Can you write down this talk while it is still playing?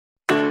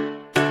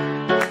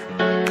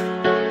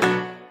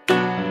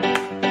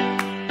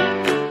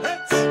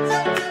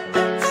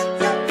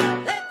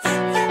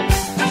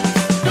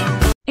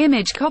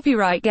image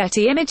copyright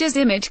Getty Images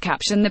image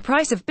caption. The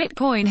price of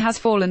Bitcoin has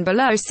fallen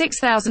below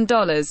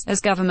 $6,000.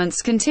 As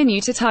governments continue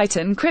to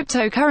tighten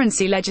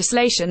cryptocurrency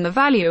legislation, the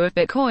value of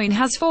Bitcoin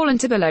has fallen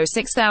to below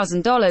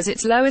 $6,000,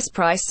 its lowest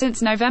price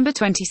since November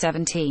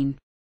 2017.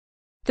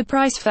 The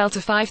price fell to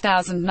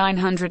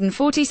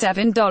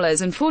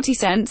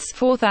 $5,947.40,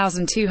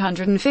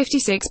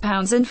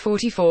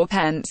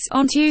 £4,256.44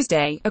 on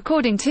Tuesday,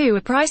 according to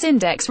a price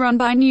index run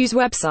by news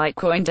website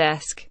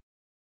CoinDesk.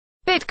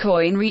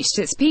 Bitcoin reached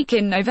its peak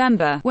in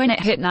November, when it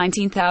hit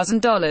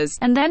 $19,000,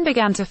 and then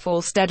began to fall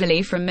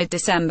steadily from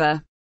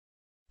mid-December.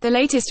 The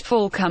latest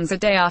fall comes a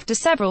day after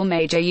several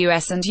major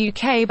US and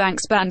UK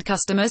banks banned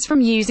customers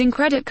from using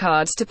credit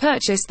cards to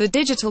purchase the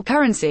digital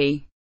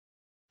currency.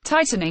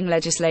 Tightening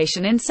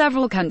legislation in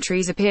several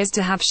countries appears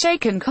to have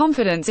shaken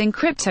confidence in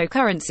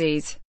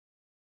cryptocurrencies.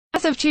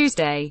 As of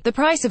Tuesday, the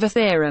price of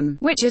Ethereum,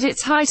 which at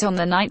its height on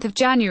the 9th of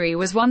January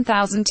was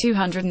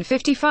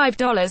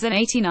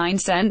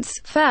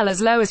 $1,255.89, fell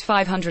as low as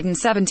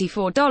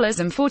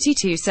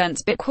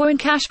 $574.42. Bitcoin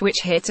Cash,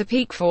 which hit a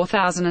peak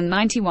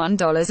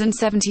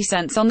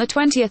 $4,091.70 on the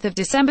 20th of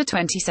December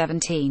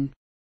 2017,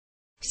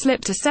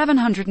 slipped to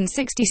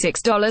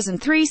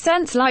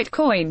 $766.03.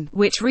 Litecoin,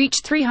 which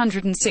reached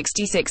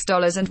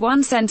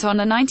 $366.01 on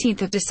the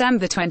 19th of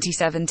December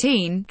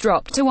 2017,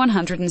 dropped to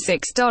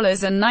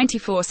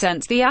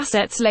 $106.94. The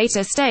asset's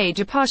later stage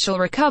a partial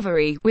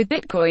recovery, with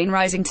Bitcoin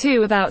rising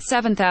to about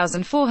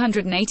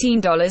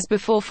 $7,418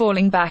 before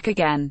falling back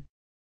again.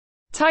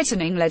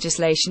 Tightening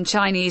legislation.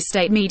 Chinese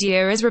state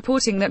media is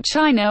reporting that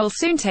China will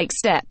soon take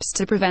steps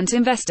to prevent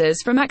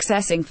investors from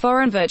accessing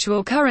foreign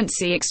virtual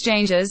currency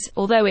exchanges,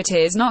 although it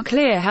is not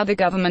clear how the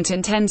government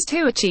intends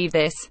to achieve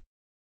this.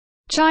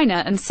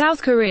 China and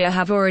South Korea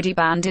have already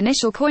banned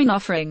initial coin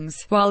offerings,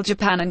 while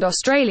Japan and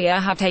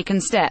Australia have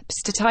taken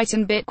steps to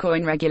tighten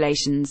Bitcoin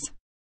regulations.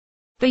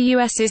 The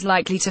U.S. is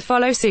likely to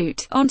follow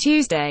suit. On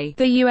Tuesday,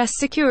 the U.S.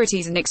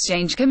 Securities and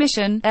Exchange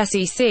Commission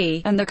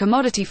 (SEC) and the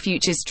Commodity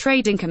Futures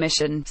Trading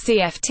Commission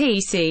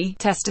 (CFTC)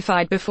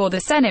 testified before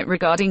the Senate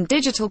regarding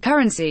digital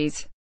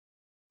currencies.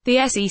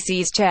 The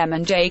SEC's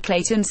chairman Jay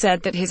Clayton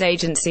said that his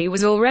agency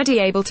was already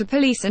able to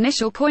police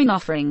initial coin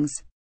offerings.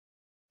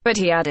 But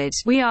he added,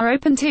 "We are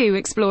open to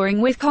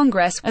exploring with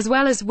Congress, as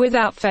well as with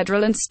our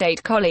federal and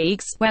state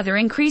colleagues, whether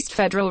increased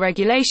federal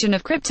regulation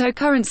of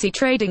cryptocurrency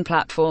trading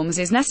platforms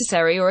is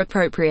necessary or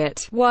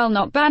appropriate." While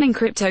not banning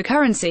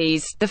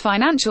cryptocurrencies, the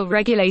financial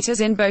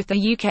regulators in both the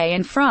UK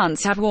and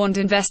France have warned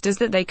investors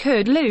that they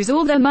could lose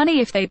all their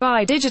money if they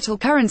buy digital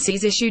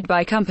currencies issued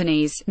by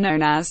companies,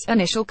 known as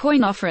initial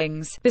coin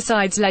offerings.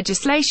 Besides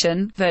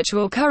legislation,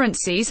 virtual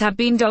currencies have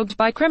been dogged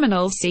by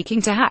criminals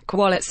seeking to hack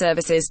wallet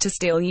services to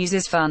steal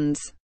users'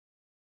 funds.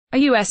 A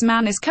U.S.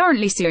 man is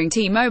currently suing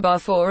T-Mobile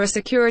for a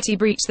security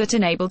breach that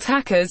enabled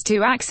hackers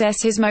to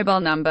access his mobile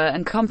number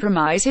and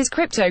compromise his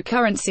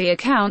cryptocurrency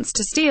accounts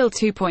to steal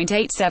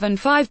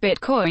 2.875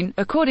 Bitcoin,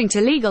 according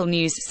to legal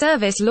news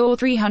service Law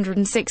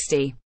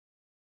 360.